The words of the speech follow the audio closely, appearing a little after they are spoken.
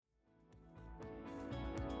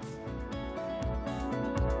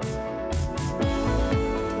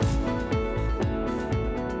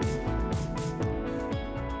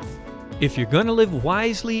If you're going to live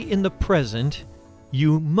wisely in the present,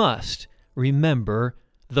 you must remember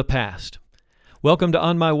the past. Welcome to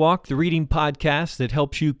On My Walk, the reading podcast that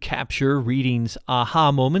helps you capture reading's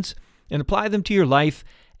aha moments and apply them to your life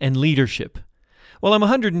and leadership. Well, I'm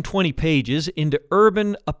 120 pages into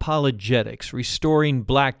Urban Apologetics, Restoring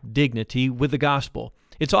Black Dignity with the Gospel.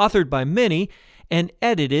 It's authored by many and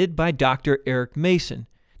edited by Dr. Eric Mason.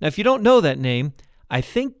 Now, if you don't know that name, I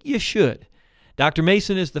think you should. Dr.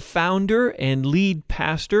 Mason is the founder and lead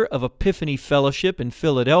pastor of Epiphany Fellowship in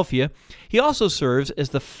Philadelphia. He also serves as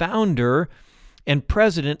the founder and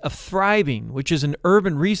president of Thriving, which is an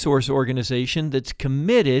urban resource organization that's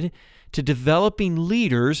committed to developing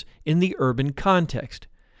leaders in the urban context.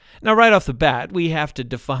 Now, right off the bat, we have to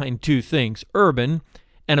define two things, urban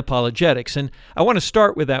and apologetics. And I want to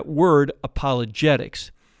start with that word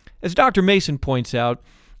apologetics. As Dr. Mason points out,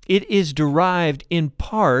 it is derived in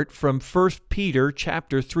part from 1 Peter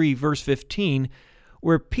chapter 3, verse 15,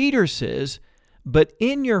 where Peter says, "But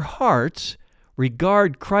in your hearts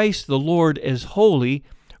regard Christ the Lord as holy,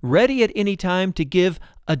 ready at any time to give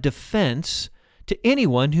a defense to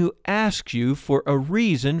anyone who asks you for a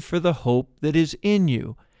reason for the hope that is in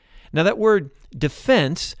you." Now that word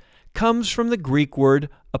defense comes from the Greek word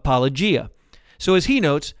apologia. So as he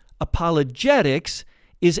notes, apologetics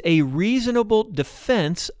is a reasonable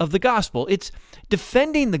defense of the gospel. It's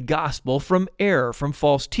defending the gospel from error, from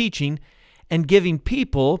false teaching, and giving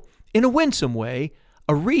people, in a winsome way,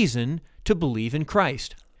 a reason to believe in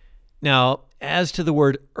Christ. Now, as to the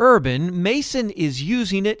word urban, Mason is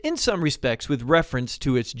using it in some respects with reference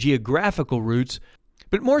to its geographical roots,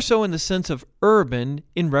 but more so in the sense of urban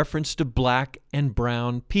in reference to black and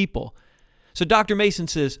brown people. So Dr. Mason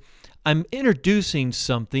says, I'm introducing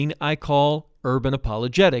something I call urban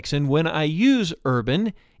apologetics. And when I use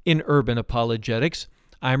urban in urban apologetics,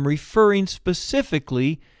 I'm referring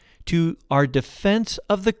specifically to our defense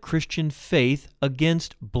of the Christian faith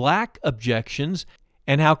against black objections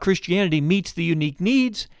and how Christianity meets the unique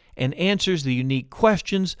needs and answers the unique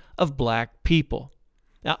questions of black people.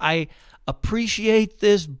 Now, I appreciate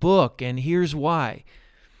this book, and here's why.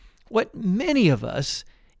 What many of us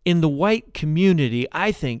in the white community,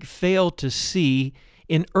 I think, fail to see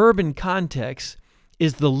in urban contexts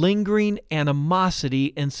is the lingering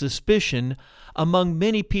animosity and suspicion among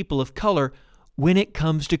many people of color when it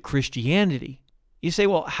comes to Christianity. You say,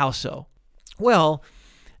 well, how so? Well,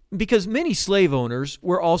 because many slave owners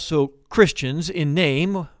were also Christians in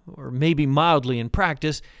name, or maybe mildly in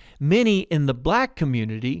practice, many in the black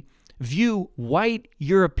community view white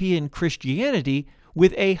European Christianity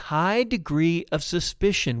with a high degree of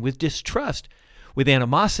suspicion, with distrust, with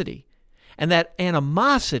animosity. And that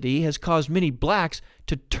animosity has caused many blacks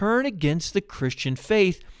to turn against the Christian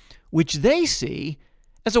faith, which they see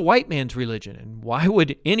as a white man's religion. And why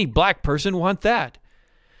would any black person want that?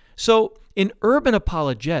 So in urban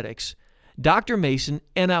apologetics, Dr. Mason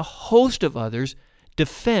and a host of others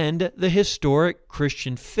defend the historic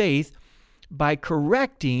Christian faith by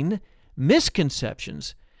correcting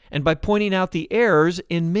misconceptions and by pointing out the errors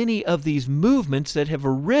in many of these movements that have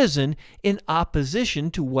arisen in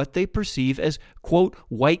opposition to what they perceive as, quote,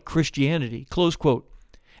 white Christianity, close quote.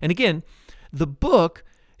 And again, the book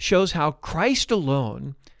shows how Christ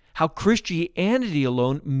alone, how Christianity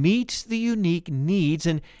alone meets the unique needs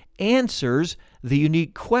and answers the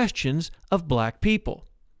unique questions of black people.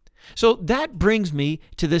 So that brings me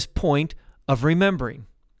to this point of remembering.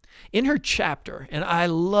 In her chapter, and I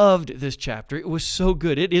loved this chapter, it was so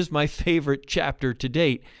good. It is my favorite chapter to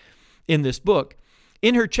date in this book.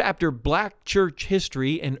 In her chapter, Black Church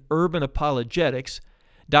History and Urban Apologetics,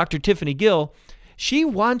 Dr. Tiffany Gill, she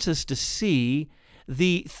wants us to see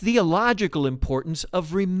the theological importance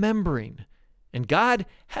of remembering. And God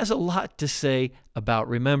has a lot to say about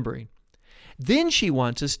remembering. Then she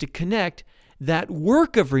wants us to connect that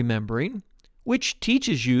work of remembering, which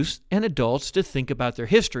teaches youth and adults to think about their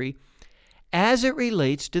history, as it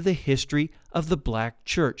relates to the history of the black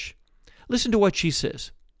church. Listen to what she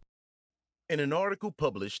says. In an article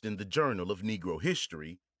published in the Journal of Negro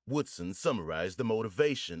History, Woodson summarized the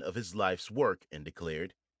motivation of his life's work and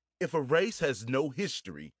declared, "If a race has no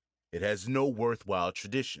history, it has no worthwhile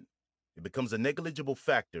tradition. It becomes a negligible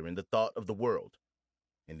factor in the thought of the world,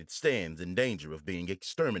 and it stands in danger of being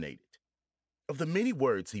exterminated." Of the many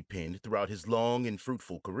words he penned throughout his long and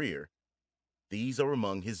fruitful career, these are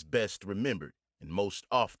among his best remembered and most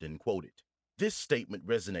often quoted. This statement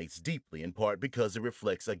resonates deeply in part because it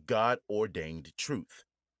reflects a God-ordained truth.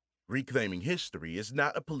 Reclaiming history is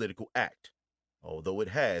not a political act, although it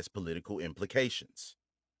has political implications.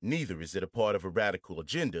 Neither is it a part of a radical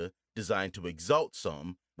agenda designed to exalt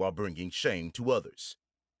some while bringing shame to others.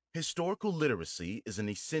 Historical literacy is an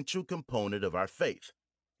essential component of our faith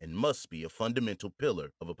and must be a fundamental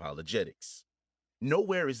pillar of apologetics.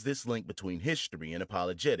 Nowhere is this link between history and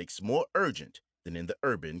apologetics more urgent than in the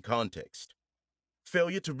urban context.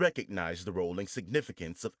 Failure to recognize the role and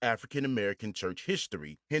significance of African American church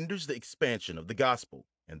history hinders the expansion of the gospel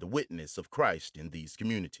and the witness of Christ in these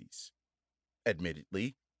communities.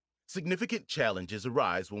 Admittedly, significant challenges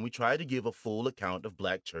arise when we try to give a full account of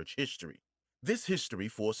Black church history. This history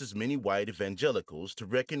forces many white evangelicals to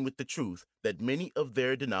reckon with the truth that many of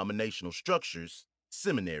their denominational structures,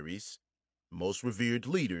 seminaries, most revered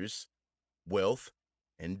leaders, wealth,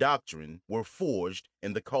 and doctrine were forged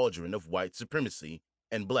in the cauldron of white supremacy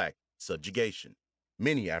and Black subjugation.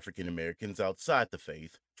 Many African Americans outside the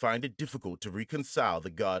faith find it difficult to reconcile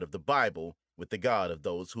the God of the Bible with the God of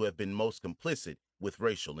those who have been most complicit with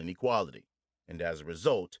racial inequality, and as a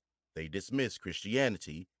result, they dismiss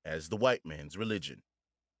Christianity as the white man's religion.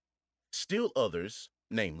 Still others,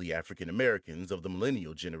 namely African Americans of the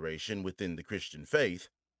millennial generation within the Christian faith,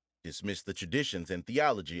 dismiss the traditions and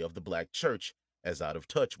theology of the Black church as out of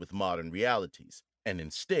touch with modern realities, and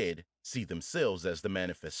instead see themselves as the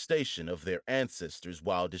manifestation of their ancestors'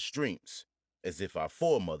 wildest dreams, as if our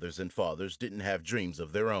foremothers and fathers didn't have dreams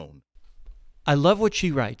of their own. I love what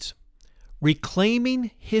she writes.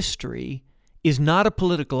 Reclaiming history is not a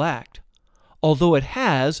political act, although it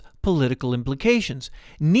has political implications.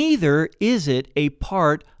 Neither is it a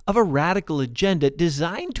part of a radical agenda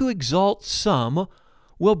designed to exalt some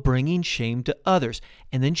while bringing shame to others.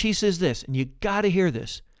 And then she says this, and you got to hear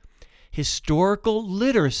this. Historical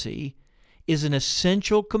literacy is an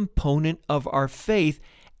essential component of our faith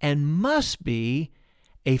and must be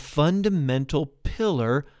a fundamental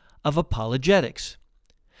pillar of apologetics.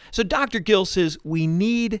 So Dr. Gill says we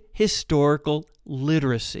need historical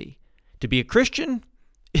literacy. To be a Christian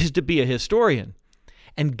is to be a historian.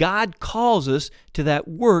 And God calls us to that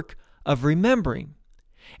work of remembering.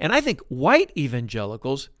 And I think white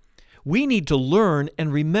evangelicals, we need to learn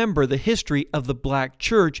and remember the history of the Black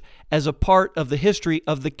church as a part of the history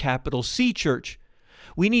of the capital C church.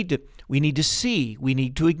 We need to see, we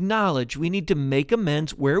need to acknowledge, we need to make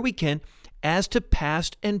amends where we can as to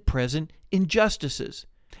past and present injustices.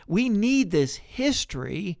 We need this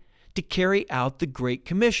history to carry out the Great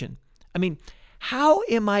Commission. I mean, how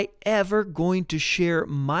am I ever going to share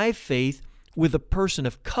my faith with a person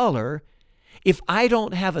of color if I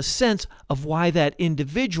don't have a sense of why that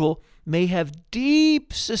individual may have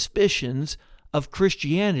deep suspicions of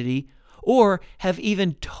Christianity or have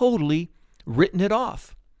even totally written it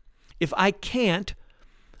off? If I can't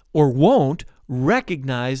or won't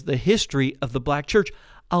recognize the history of the Black church,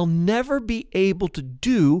 I'll never be able to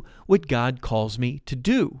do what God calls me to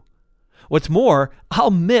do. What's more, I'll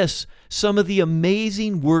miss some of the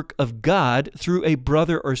amazing work of God through a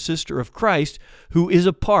brother or sister of Christ who is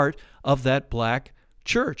a part of that Black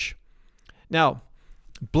church. Now,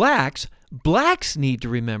 blacks need to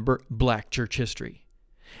remember Black church history.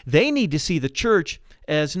 They need to see the church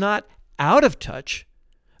as not out of touch,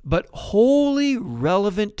 but wholly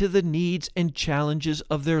relevant to the needs and challenges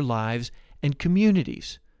of their lives and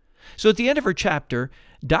communities. So at the end of her chapter,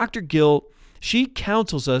 Dr. Gill, she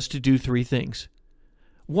counsels us to do three things.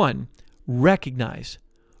 One, recognize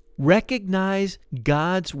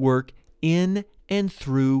God's work in and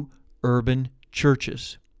through urban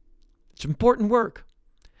churches. It's important work.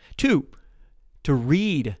 Two, to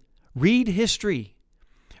read history.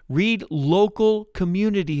 Read local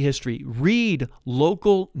community history. Read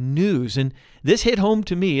local news. And this hit home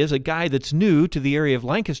to me as a guy that's new to the area of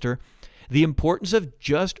Lancaster, the importance of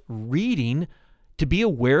just reading to be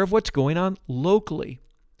aware of what's going on locally.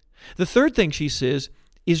 The third thing she says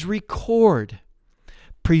is record.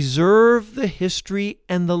 Preserve the history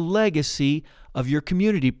and the legacy of your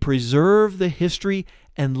community. Preserve the history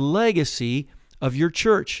and legacy of your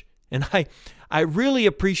church. And I really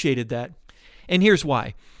appreciated that. And here's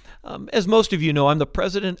why. As most of you know, I'm the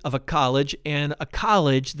president of a college, and a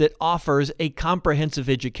college that offers a comprehensive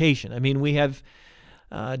education. I mean, we have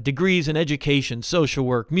degrees in education, social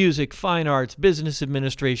work, music, fine arts, business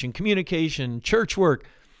administration, communication, church work,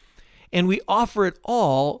 and we offer it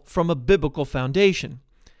all from a biblical foundation.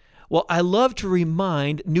 Well, I love to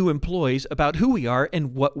remind new employees about who we are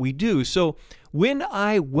and what we do. So when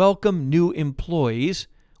I welcome new employees,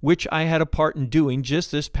 which I had a part in doing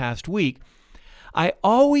just this past week, I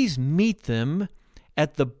always meet them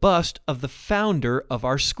at the bust of the founder of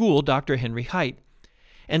our school, Dr. Henry Height.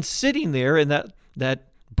 And sitting there in that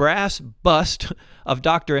brass bust of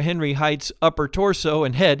Dr. Henry Height's upper torso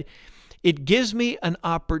and head, it gives me an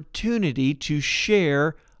opportunity to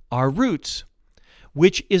share our roots.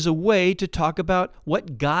 which is a way to talk about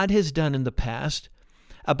what God has done in the past,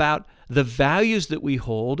 about the values that we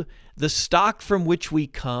hold, the stock from which we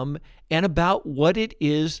come, and about what it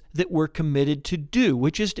is that we're committed to do,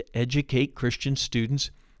 which is to educate Christian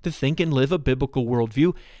students to think and live a biblical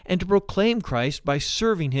worldview and to proclaim Christ by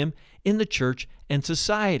serving Him in the church and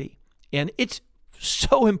society. And it's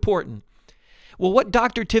so important. Well, what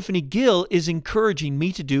Dr. Tiffany Gill is encouraging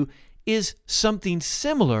me to do is something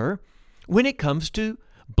similar when it comes to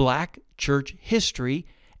Black church history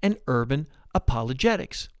and urban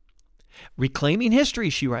apologetics. Reclaiming history,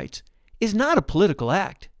 she writes, is not a political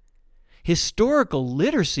act. Historical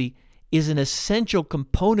literacy is an essential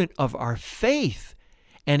component of our faith,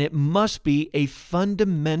 and it must be a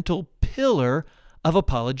fundamental pillar of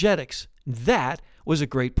apologetics. That was a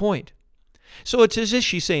great point. So it's as if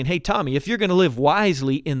she's saying, hey, Tommy, if you're going to live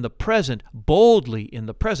wisely in the present, boldly in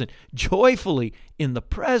the present, joyfully in the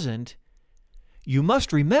present, you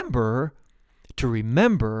must remember to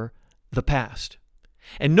remember the past.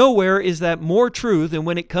 And nowhere is that more true than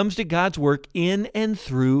when it comes to God's work in and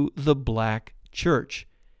through the Black church.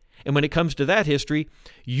 And when it comes to that history,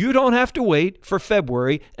 you don't have to wait for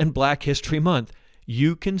February and Black History Month.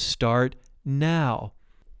 You can start now.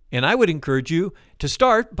 And I would encourage you to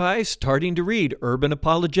start by starting to read Urban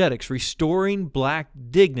Apologetics, Restoring Black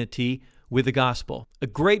Dignity with the Gospel. A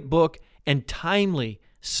great book and timely,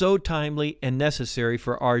 so timely and necessary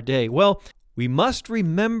for our day. Well, we must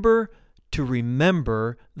remember to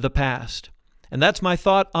remember the past. And that's my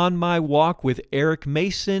thought on my walk with Eric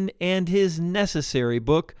Mason and his necessary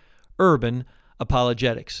book, Urban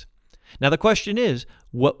Apologetics. Now the question is,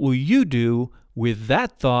 what will you do with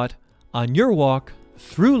that thought on your walk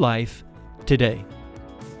through life today?